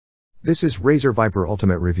This is Razer Viper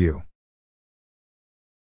Ultimate Review.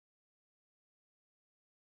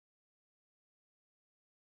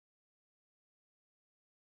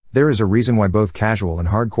 There is a reason why both casual and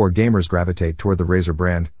hardcore gamers gravitate toward the Razer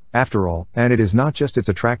brand, after all, and it is not just its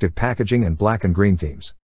attractive packaging and black and green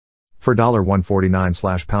themes. For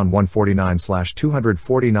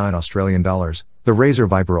 $149/£149/249 Australian dollars, the Razer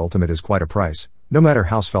Viper Ultimate is quite a price, no matter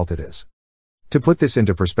how svelte it is. To put this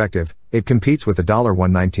into perspective, it competes with the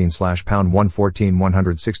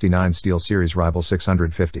 $119/£114/169 SteelSeries rival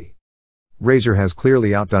 650. Razer has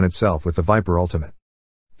clearly outdone itself with the Viper Ultimate.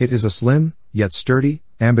 It is a slim, yet sturdy,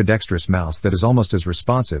 ambidextrous mouse that is almost as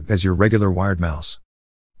responsive as your regular wired mouse.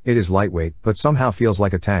 It is lightweight, but somehow feels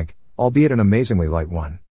like a tank, albeit an amazingly light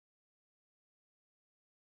one.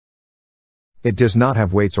 It does not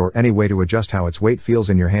have weights or any way to adjust how its weight feels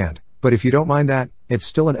in your hand, but if you don't mind that, it's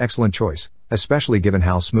still an excellent choice, especially given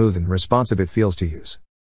how smooth and responsive it feels to use.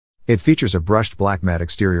 It features a brushed black matte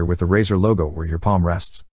exterior with the Razer logo where your palm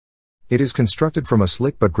rests. It is constructed from a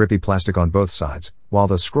slick but grippy plastic on both sides, while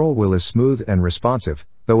the scroll wheel is smooth and responsive,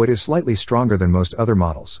 though it is slightly stronger than most other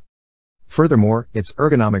models. Furthermore, its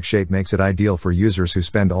ergonomic shape makes it ideal for users who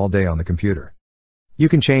spend all day on the computer. You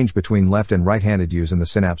can change between left and right-handed use in the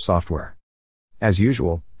Synapse software. As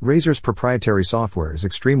usual, Razer's proprietary software is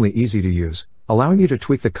extremely easy to use, allowing you to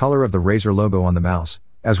tweak the color of the Razer logo on the mouse,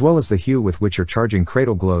 as well as the hue with which your charging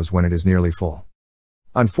cradle glows when it is nearly full.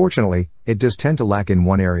 Unfortunately, it does tend to lack in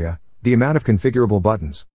one area: the amount of configurable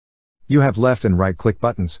buttons. You have left and right click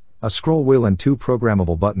buttons, a scroll wheel and 2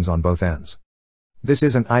 programmable buttons on both ends. This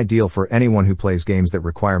isn't ideal for anyone who plays games that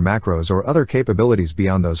require macros or other capabilities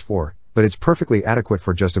beyond those 4, but it's perfectly adequate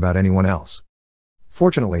for just about anyone else.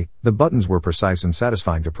 Fortunately, the buttons were precise and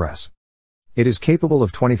satisfying to press. It is capable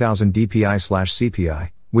of 20,000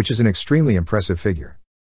 dpi/cpi, which is an extremely impressive figure.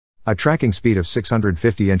 A tracking speed of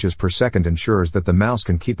 650 inches per second ensures that the mouse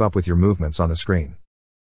can keep up with your movements on the screen.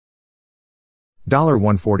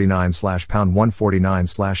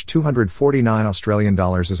 $149/£149/249 Australian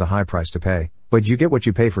dollars is a high price to pay, but you get what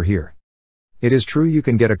you pay for here. It is true you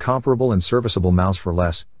can get a comparable and serviceable mouse for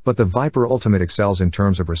less, but the Viper Ultimate excels in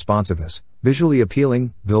terms of responsiveness, visually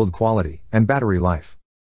appealing, build quality, and battery life.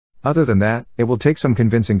 Other than that, it will take some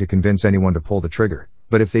convincing to convince anyone to pull the trigger,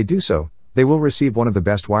 but if they do so, they will receive one of the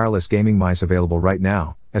best wireless gaming mice available right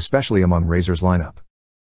now, especially among Razer's lineup.